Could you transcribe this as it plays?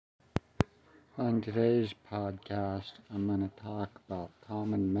On today's podcast, I'm going to talk about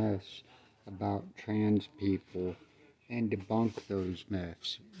common myths about trans people and debunk those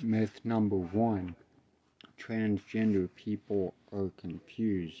myths. Myth number 1, transgender people are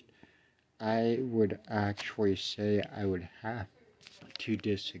confused. I would actually say I would have to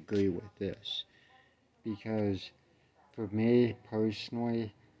disagree with this because for me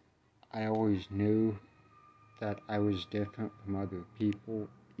personally, I always knew that I was different from other people,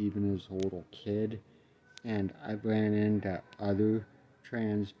 even as a little kid. And I've ran into other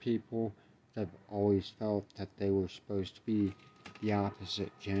trans people that have always felt that they were supposed to be the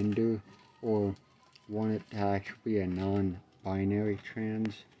opposite gender or wanted to actually be a non-binary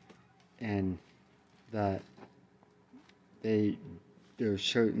trans, and that there are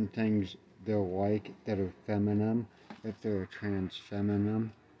certain things they'll like that are feminine if they're a trans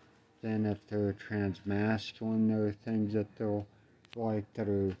feminine. Then if they're trans masculine, there are things that they'll like that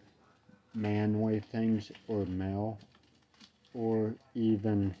are manly things or male, or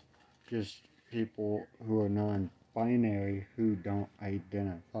even just people who are non-binary who don't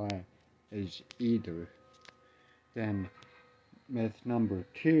identify as either. Then myth number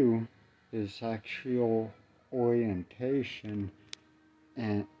 2 is sexual orientation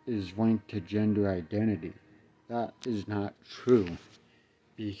and is linked to gender identity. That is not true,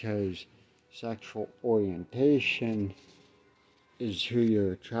 because sexual orientation is who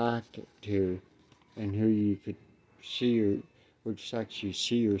you're attracted to and who you could see, which sex you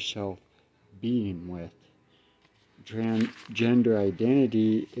see yourself being with. Gender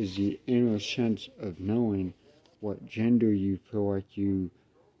identity is the inner sense of knowing what gender you feel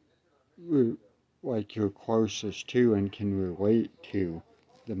like you're closest to and can relate to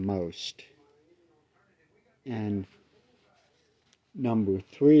the most. And number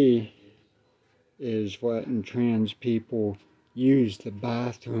 3 is letting trans people use the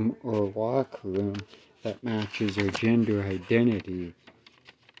bathroom or locker room that matches their gender identity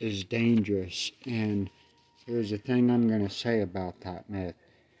is dangerous. And here's the thing I'm going to say about that myth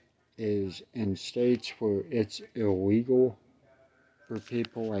is in states where it's illegal for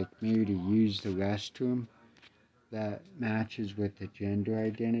people like me to use the restroom that matches with the gender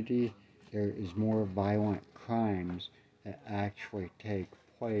identity, there is more violent crimes that actually take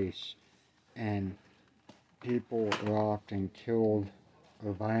place, and people are often killed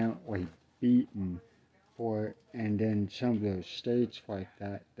or violently beaten for it. And in some of those states like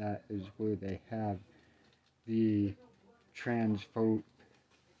that, that is where they have the trans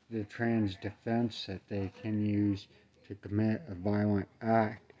defense that they can use to commit a violent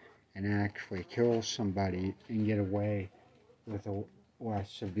act and actually kill somebody and get away with a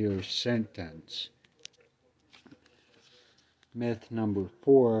less severe sentence. Myth number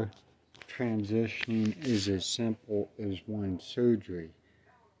 4, transitioning is as simple as one surgery.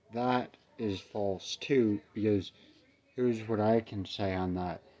 That is false too, because here's what I can say on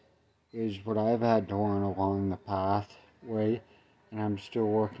that. Is what I've had to learn along the pathway, and I'm still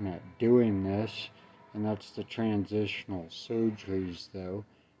working at doing this, and that's the transitional surgeries though.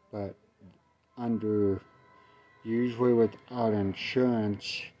 But usually without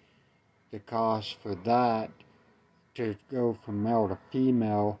insurance, the cost for that to go from male to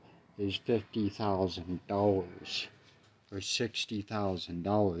female is $50,000 or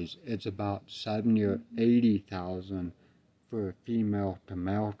 $60,000. It's about $70,000 or $80,000 for a female to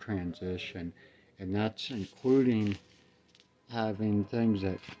male transition, and that's including having things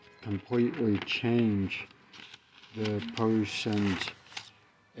that completely change the person's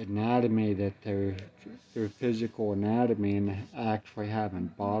anatomy, that their physical anatomy, and actually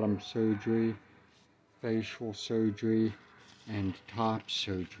having bottom surgery, facial surgery, and top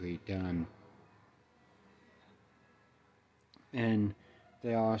surgery done. And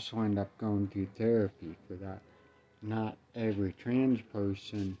they also end up going through therapy for that. Not every trans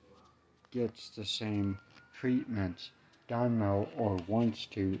person gets the same treatments done though, or wants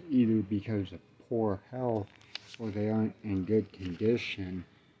to, either because of poor health or they aren't in good condition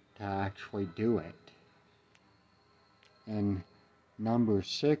to actually do it. And number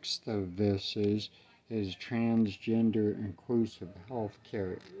 6 of this is transgender inclusive health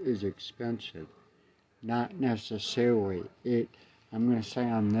care is expensive. Not necessarily. I'm going to say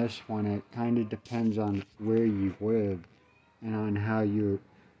on this one, it kind of depends on where you live and on how your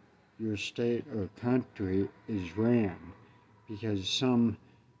state or country is ran. Because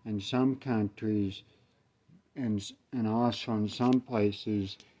in some countries and also in some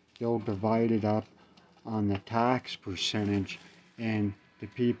places, they'll divide it up on the tax percentage, and the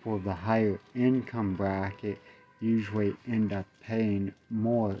people of the higher income bracket usually end up paying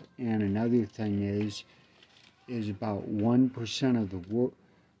more. And another thing is about 1% of the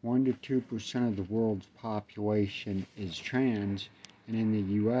 1 to 2% of the world's population is trans, and in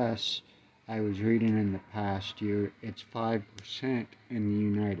the US, I was reading in the past year, it's 5% in the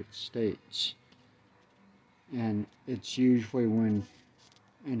United States. And it's usually when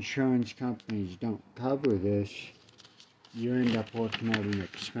insurance companies don't cover this, you end up looking at an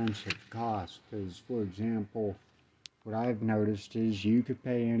expensive cost. Because, for example, what I've noticed is you could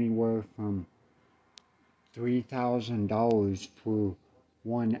pay anywhere from $3,000 for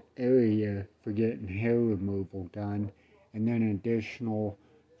one area for getting hair removal done, and then additional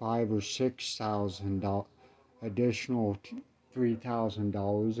 $5,000 or $6,000, additional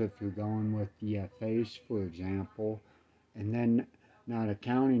 $3,000 if you're going with the face, for example. And then not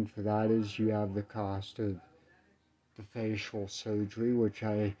accounting for that is you have the cost of the facial surgery, which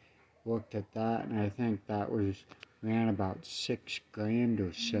I looked at that, and I think that ran about $6,000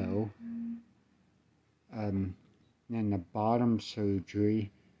 or so. Then the bottom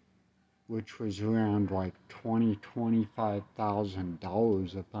surgery, which was around like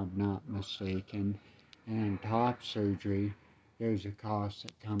 $25,000 if I'm not mistaken. And top surgery, there's a cost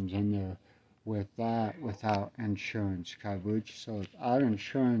that comes in there with that without insurance coverage. So without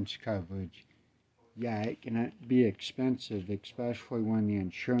insurance coverage, yeah, it can be expensive, especially when the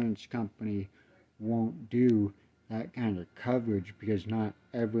insurance company won't do that kind of coverage, because not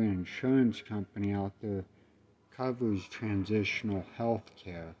every insurance company out there covers transitional health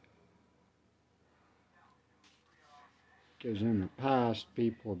care. Because in the past,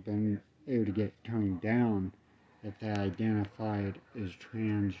 people have been able to get turned down if they identified as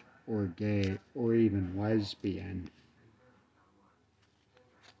trans or gay or even lesbian.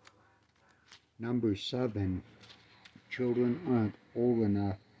 Number 7, children aren't old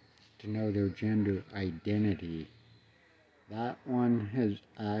enough to know their gender identity. That one has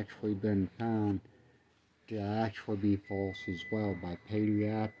actually been found to actually be false as well by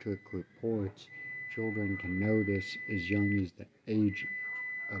pediatric reports. Children can know this as young as the age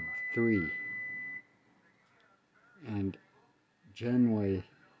of 3. And generally,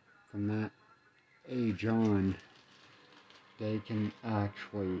 from that age on, they can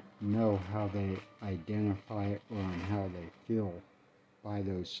actually know how they identify or on how they feel by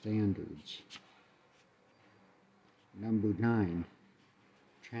those standards. Number 9,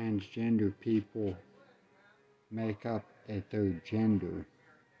 transgender people make up a third gender.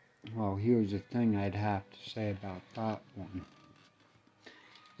 Well, here's the thing I'd have to say about that one,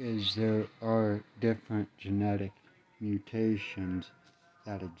 is there are different genetic mutations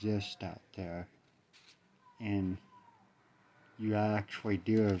that exist out there, and you actually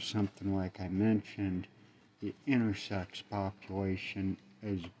do have something like I mentioned, the intersex population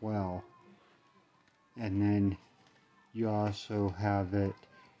as well, and then you also have it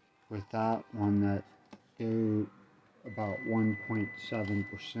with that one that they're about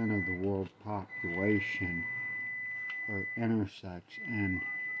 1.7% of the world population are intersex, and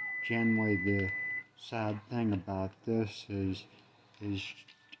generally the sad thing about this is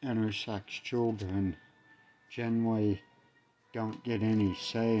intersex children generally don't get any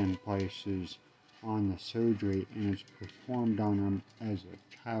say in places on the surgery, and it's performed on them as a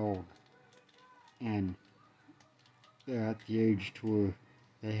child, and they're at the age to where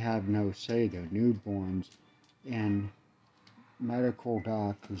they have no say, they're newborns, and medical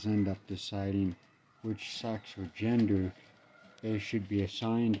doctors end up deciding which sex or gender they should be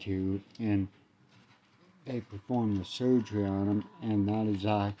assigned to, and they perform the surgery on them, and that has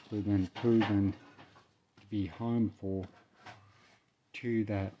actually been proven to be harmful to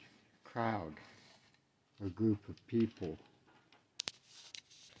that crowd or group of people.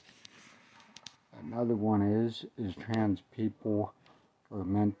 Another one is trans people are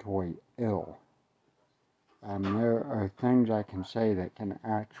mentally ill. There are things I can say that can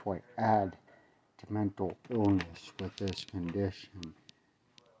actually add to mental illness with this condition.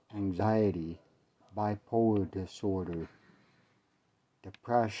 Anxiety, bipolar disorder,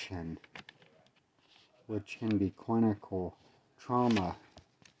 depression, which can be clinical, trauma,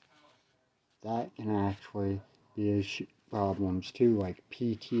 that can actually be problems too, like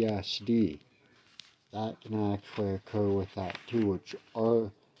PTSD. That can actually occur with that too, which are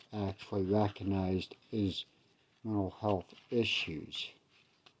actually recognized as mental health issues.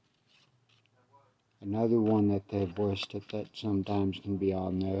 Another one that they've listed that sometimes can be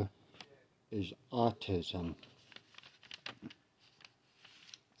on there is autism.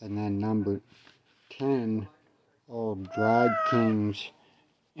 And then number 10, all drag kings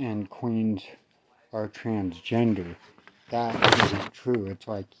and queens are transgender. That isn't true. It's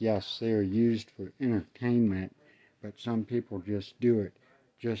like, yes, they are used for entertainment, but some people just do it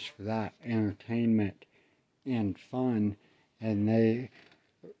just for that entertainment and fun, and they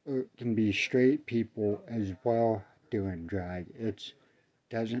it can be straight people as well doing drag. It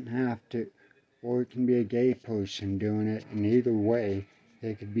doesn't have to, or it can be a gay person doing it, and either way,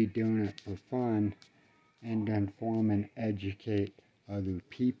 they could be doing it for fun and inform and educate other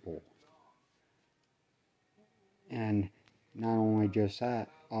people. And not only just that,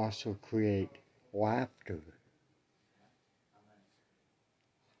 also create laughter.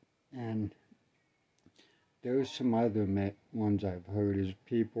 And there's some other ones I've heard is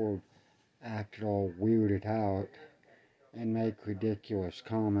people acted all weirded out and make ridiculous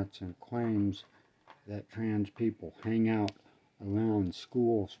comments and claims that trans people hang out around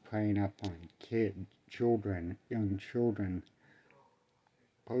schools preying up on kids, children, young children.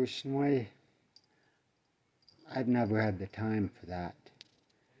 Personally, I've never had the time for that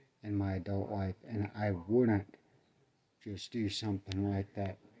in my adult life, and I wouldn't just do something like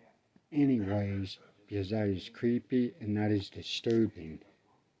that anyways, because that is creepy and that is disturbing.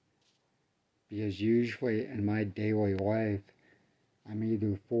 Because usually in my daily life, I'm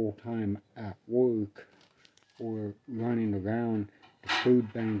either full-time at work or running around to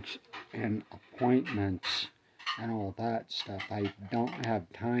food banks and appointments and all that stuff. I don't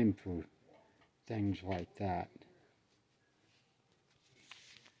have time for things like that.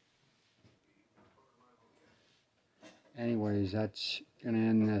 Anyways, that's going to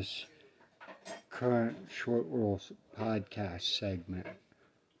end this current short little podcast segment.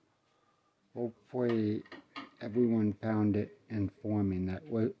 Hopefully everyone found it informing that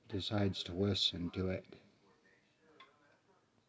decides to listen to it.